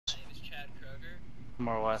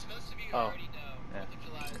More what? Most of you Oh, already know yeah. 4th of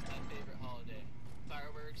July is my favorite holiday.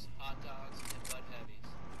 Fireworks, hot dogs, and Bud Heavies.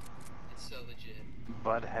 It's so legit.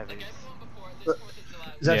 Bud Like Heavies. everyone before, this But 4th of July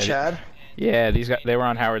is was that Yeah, Chad? and yeah, these guys, they were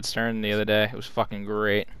on Howard Stern the other day. It was fucking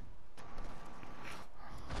great.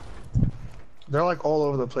 They're like all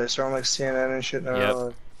over the place. They're on like CNN and shit.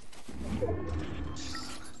 Yep.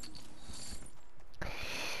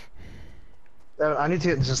 I need to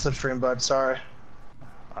get into Slipstream, bud. Sorry.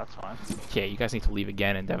 That's fine. Yeah, you guys need to leave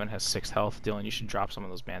again, and Devin has 6 health. Dylan, you should drop some of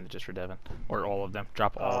those bandages for Devin. Or all of them.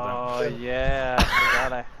 Drop all of Oh yeah, I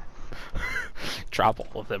forgot I. them. Drop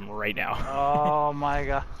all of them right now. Oh my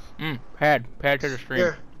god. Pad to the stream.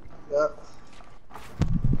 Here. Yep.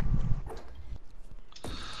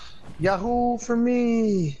 Yahoo for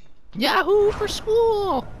me. Yahoo for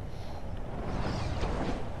school!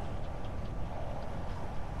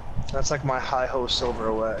 That's like my hi-ho silver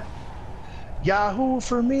away. Yahoo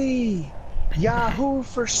for me. Yahoo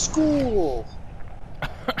for school.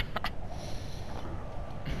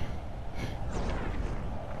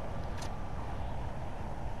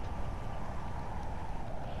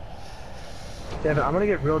 Devin, I'm gonna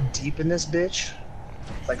get real deep in this bitch.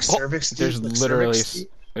 Like cervix deep. There's like literally, cervix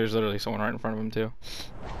deep. there's literally someone right in front of him too.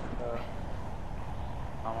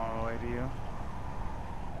 I'm on my way to you.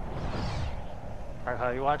 Alright, how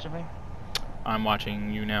are you watching me? I'm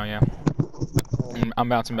watching you now, yeah. I'm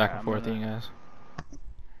bouncing back and forth, I'm you guys.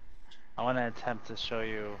 I want to attempt to show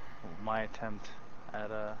you my attempt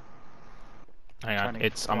at Hang on,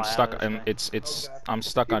 trying to I'm fly stuck. out of this thing. Okay. I'm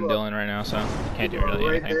stuck on Keep up. Dylan right now, so can't do really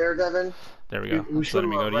Right anything. there, Devin. There we go. We It's letting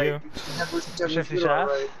me go to you. Shifty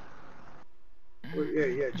shaft?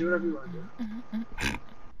 Yeah, do whatever you want to do.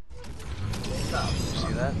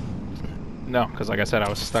 See that? No, because like I said, I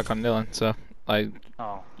was stuck on Dylan, so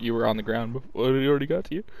Oh. you were on the ground before he already got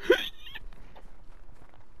to you.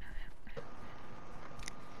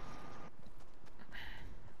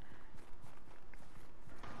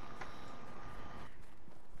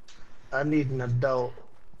 I need an adult.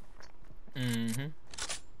 Mm-hmm.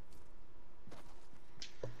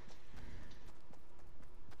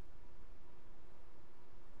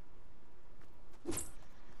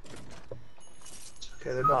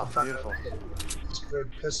 Okay, they're not Oh, beautiful. It's a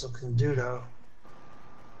good pistol can do though.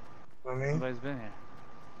 You know what I mean? Nobody's been here.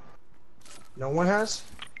 No one has?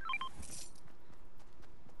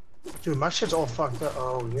 Dude, my shit's all fucked up.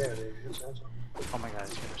 Oh yeah, dude. Oh my god,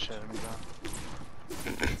 he's gonna shit at me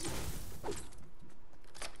though.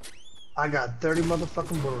 I got 30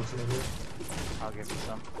 motherfucking bullets, nigga. I'll give you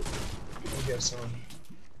some. I'll get some.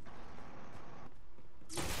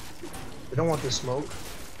 They don't want this smoke.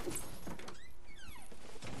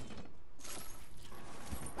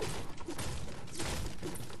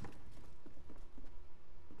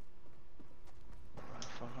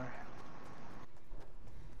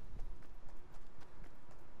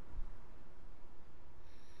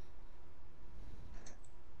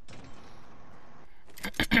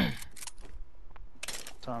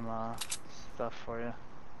 Some stuff for you.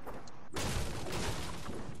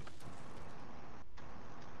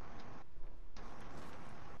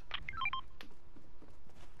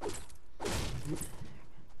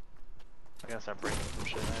 I gotta start breaking some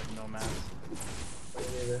shit. I have no mats.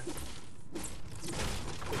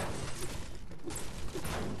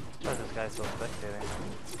 Why is this guy still spectating?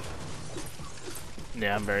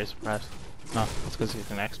 Yeah, I'm very surprised. No, it's because he's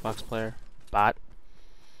an Xbox player. Bot.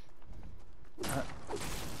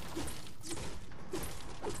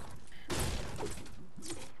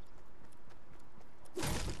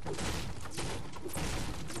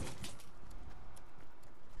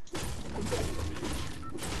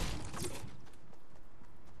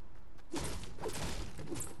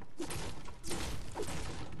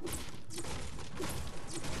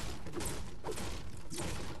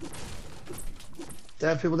 They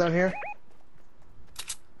have people down here?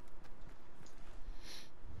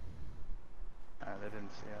 They didn't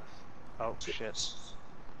see us. Oh shit.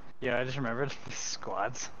 Yeah, I just remembered the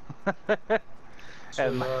squads.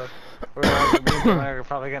 And we're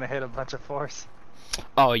probably gonna hit a bunch of force.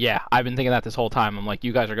 Oh yeah, I've been thinking that this whole time. I'm like,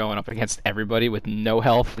 you guys are going up against everybody with no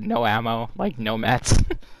health, no ammo, like no mats.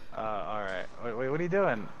 Alright. Wait, what are you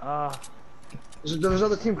doing? There's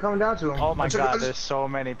another team coming down to them. Oh my god, there's so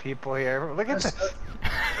many people here. Look at this.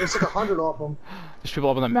 It's like 100 off them. There's people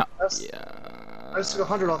up on the mountain. I just took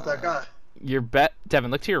 100 off that guy. Your bet, Devin,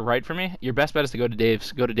 look to your right for me. Your best bet is to go to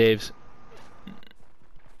Dave's. Go to Dave's.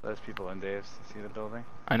 There's people in Dave's. See the building?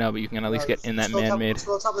 I know, but you can at least get in that man-made. Let's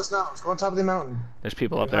go on top of this mountain. Let's go on top of the mountain. There's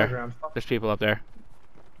people up there. There's people up there.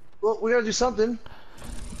 Well, we gotta do something.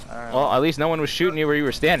 Alright. Well, at least no one was shooting you where you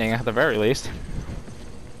were standing, at the very least.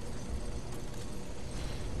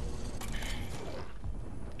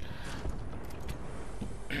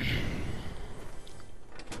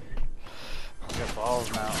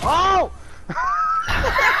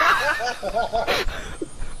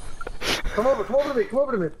 Come over to me, come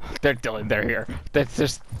over to me. They're Dylan, they're here. That's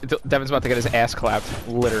just Devin's about to get his ass clapped,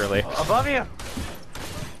 literally. Above you!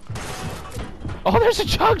 Oh, there's a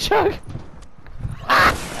chug.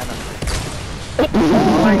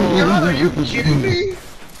 Oh my god, are you kidding me?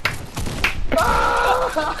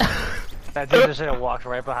 That dude just walked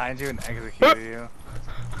right behind you and executed you.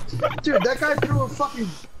 Dude, that guy threw a fucking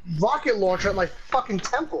rocket launcher at my fucking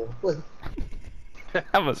temple.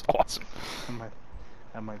 That was awesome.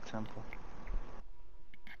 At my temple.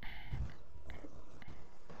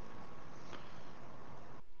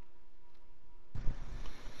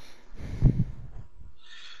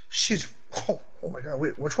 She's... Oh my god,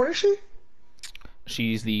 wait, which one is she?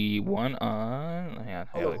 She's the one on... Yeah,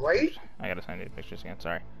 On the right? I gotta send you the pictures again,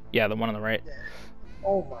 sorry. Yeah, the one on the right.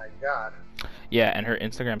 Oh my god. Yeah, and her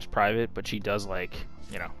Instagram's private, but she does, like,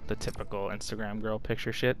 you know, the typical Instagram girl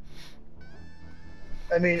picture shit.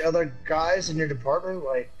 I mean, are there guys in your department,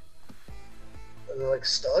 like... Are they like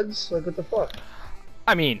studs? Like, what the fuck?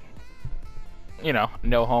 I mean, you know,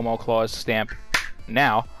 no homo clause stamp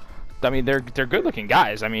now. I mean, they're good-looking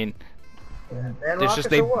guys. I mean, Man it's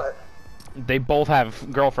just or what? they both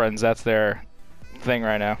have girlfriends. That's their thing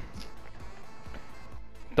right now.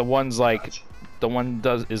 The one's like, Gotcha. the one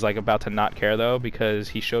is like about to not care though because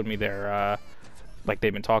he showed me their, like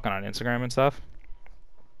they've been talking on Instagram and stuff.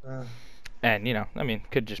 And you know, I mean,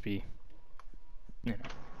 could just be, you know,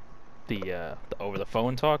 the over the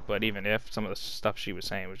phone talk. But even if some of the stuff she was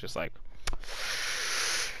saying was just like,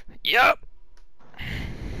 yep.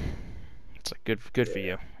 It's like good for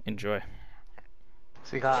you. Enjoy.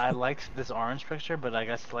 See, I liked this orange picture, but I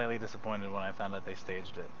got slightly disappointed when I found out they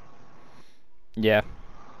staged it. Yeah.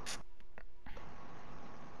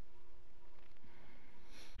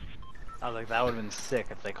 I was like, that would have been sick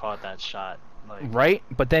if they caught that shot. Like, Right?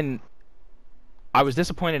 But then I was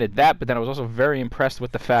disappointed at that, but then I was also very impressed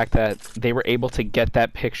with the fact that they were able to get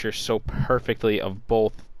that picture so perfectly of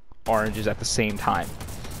both oranges at the same time.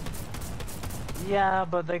 yeah,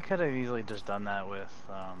 but they could have easily just done that with,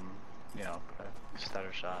 you know, a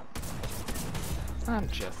stutter shot. I'm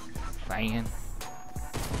just saying.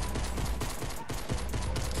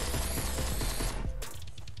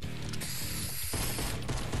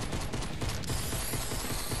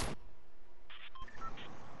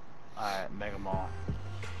 Alright, Mega Mall.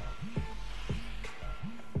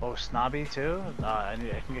 Oh, Snobby too? I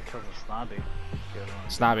can get killed with Snobby.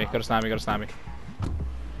 Snobby, go to Snobby, go to Snobby.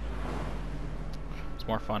 It's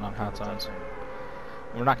more fun on hot zones.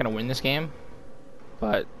 We're not gonna win this game,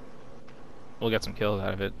 but we'll get some kills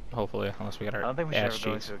out of it, hopefully, unless we get our I don't think we should ass ever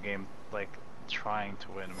go cheeks. into a game like trying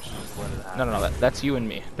to win. We should just let it happen. No, that's you and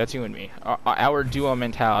me. That's you and me. Our duo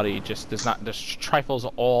mentality just does not, just trifles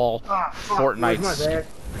all Fortnite.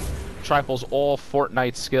 Trifles all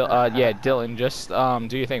Fortnite skill. Yeah, Dylan, just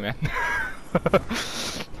do your thing, man.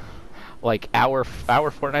 Like our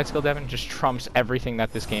Fortnite skill, Devin, just trumps everything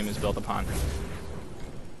that this game is built upon.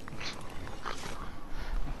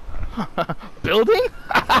 Building?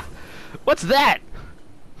 What's that?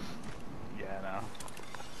 Yeah,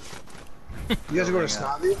 You guys are going to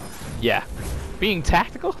Snobby? Yeah. Being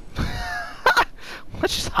tactical?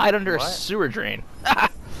 Let's just hide under a sewer drain. I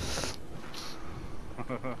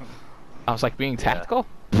was like, being tactical?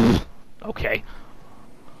 Okay.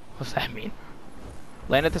 What's that mean?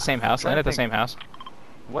 Land at the same house. Land at the same house.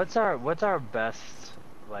 What's our best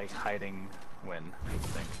like hiding win? You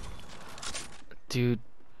think? Dude,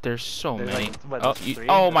 there's so There's many. like, what, Oh, there's three?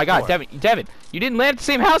 oh my There's God, four. Devin, you didn't land at the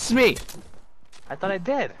same house as me. I thought I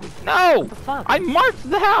did. No, What the fuck? I marked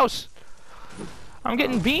the house. I'm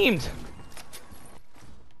getting beamed.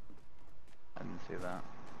 I didn't see that.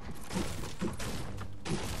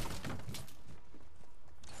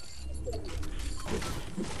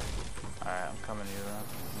 Alright, I'm coming to you then.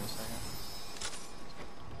 In a second.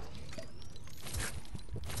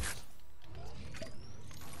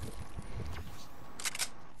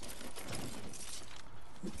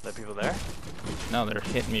 Are there people there? No, they're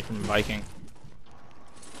hitting me from Viking.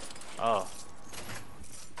 Oh.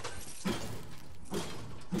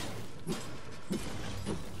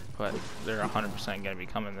 But they're 100% gonna be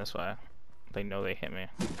coming this way. They know they hit me.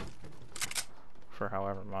 For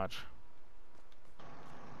however much.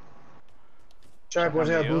 Sharp boys,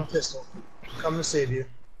 I got a blue you? pistol. Coming to save you.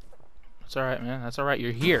 That's alright, man. That's alright.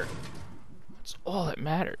 You're here. That's all that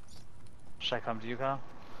matters. Should I come to you, Kyle?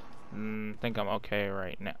 Think I'm okay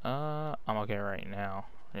right now. I'm okay right now.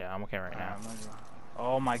 Yeah, I'm okay right now.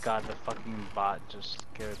 Oh my god, the fucking bot just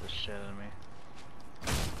scared the shit out of me.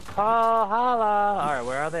 Oh, holla! Alright,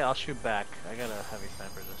 where are they? I'll shoot back. I got a heavy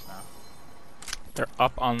sniper just now. They're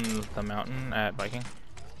up on the mountain at Viking.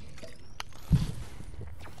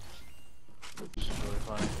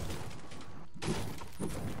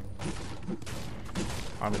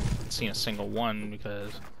 I haven't seen a single one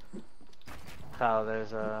because. Kyle,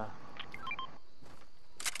 there's a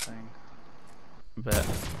thing. Bet.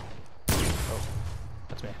 Oh,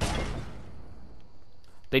 that's me.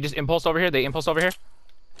 They just impulse over here. They impulse over here.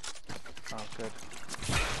 Oh, good.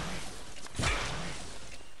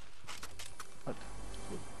 What?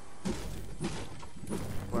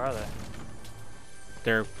 Where are they?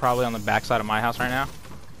 They're probably on the backside of my house right now.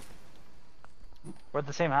 We're at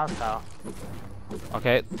the same house, Kyle.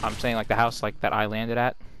 Okay, I'm saying like the house like that I landed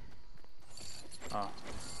at. Oh.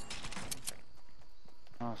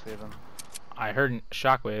 I don't see them. I heard a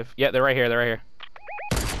shockwave. Yeah, they're right here. They're right here.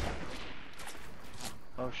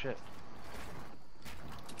 Oh shit.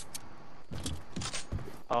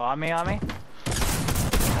 Oh, on me, on me?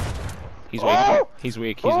 He's weak. Oh! He's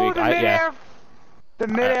weak. He's Oh, weak. the mid-air! Yeah. The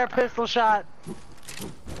mid-air pistol shot!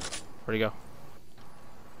 Where'd he go?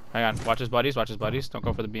 Hang on. Watch his buddies. Watch his buddies. Don't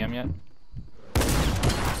go for the BM yet.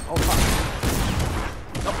 Oh fuck.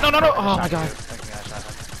 No, no, no, no! Oh my god.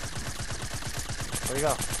 Where'd he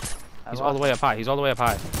go? He's all the way up high. He's all the way up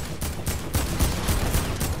high.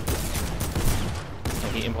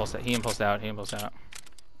 Yeah, he impulsed out. He impulsed out. He impulsed out.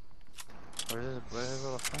 Where's his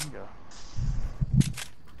little friend go?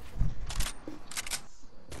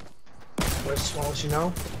 Just want to let you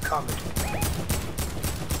know, coming.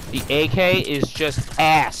 The AK is just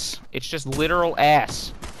ass. It's just literal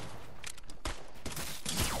ass.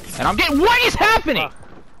 And I'm getting. What is happening?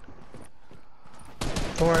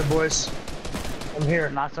 Don't worry, boys. I'm here.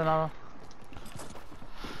 Knocked another.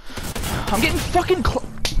 I'm getting fucking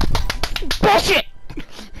bullshit.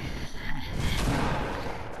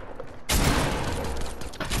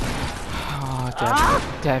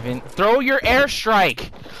 Oh, Devin, throw your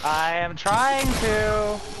airstrike. I am trying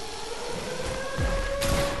to.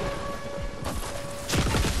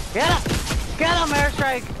 Get him! Get him,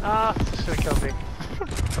 airstrike! Oh, should've killed me.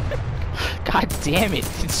 God damn it!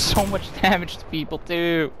 It's so much damage to people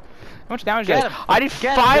too. How much damage? Get him. I did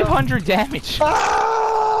Get 500 damage.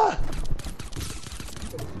 Ah!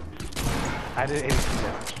 I did 80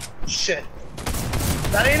 damage. Shit.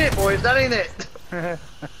 That ain't it, boys. That ain't it.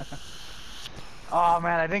 Oh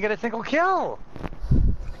man, I didn't get a single kill!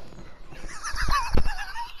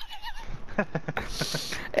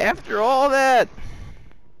 After all that.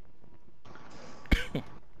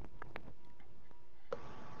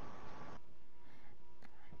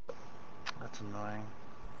 That's annoying.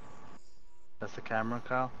 That's the camera,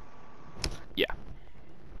 Kyle? Yeah.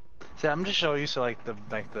 See, I'm just so used to like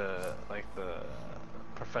the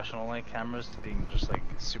professional like cameras being just like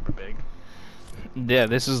super big. Yeah,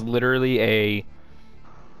 this is literally a,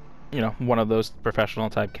 you know, one of those professional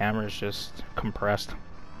type cameras just compressed.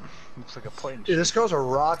 Looks like a point and Dude, shoot. this girl's a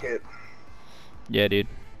rocket. Yeah, dude.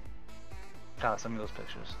 Kyle, send me those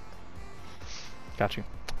pictures. Got you.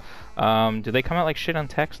 Do they come out like shit on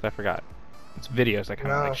text? I forgot. It's videos that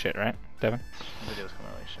come out like shit, right, Devin? Videos come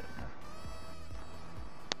out like shit.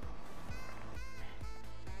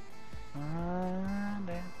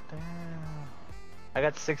 I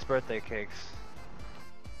got 6 birthday cakes.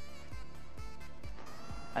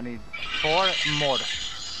 I need 4 more.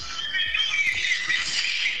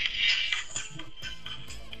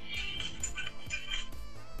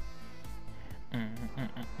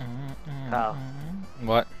 Kyle,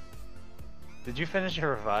 What? did you finish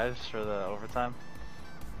your revives for the overtime?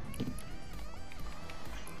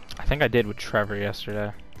 I think I did with Trevor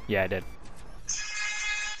yesterday. Yeah, I did.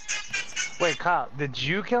 Wait, Kyle, did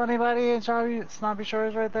you kill anybody in Snobby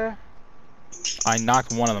Shores right there? I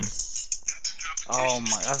knocked one of them. Oh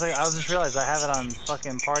my, I just realized I have it on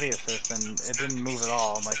fucking party assist and it didn't move at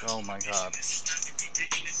all. I'm like, oh my god.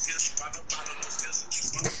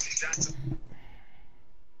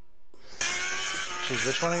 She's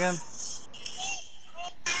which one again?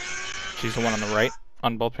 She's the one on the right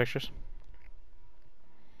on both pictures.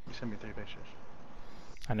 You sent me 3 pictures.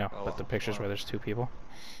 I know, Oh, but the pictures where there's 2 people.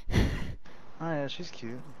 Oh yeah, she's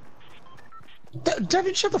cute.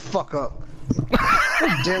 Devin, shut the fuck up.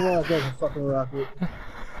 Damn well I got a fucking rocket.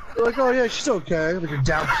 You're like, oh yeah, she's okay. Like you're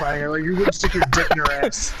downplaying her. Like you wouldn't stick your dick in her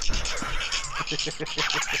ass.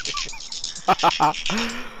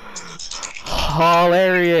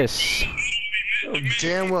 Hilarious. Oh,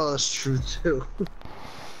 damn well that's true too.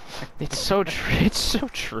 It's so true. It's so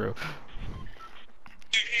true.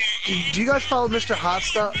 Do you guys follow Mr.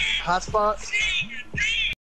 Hotspot?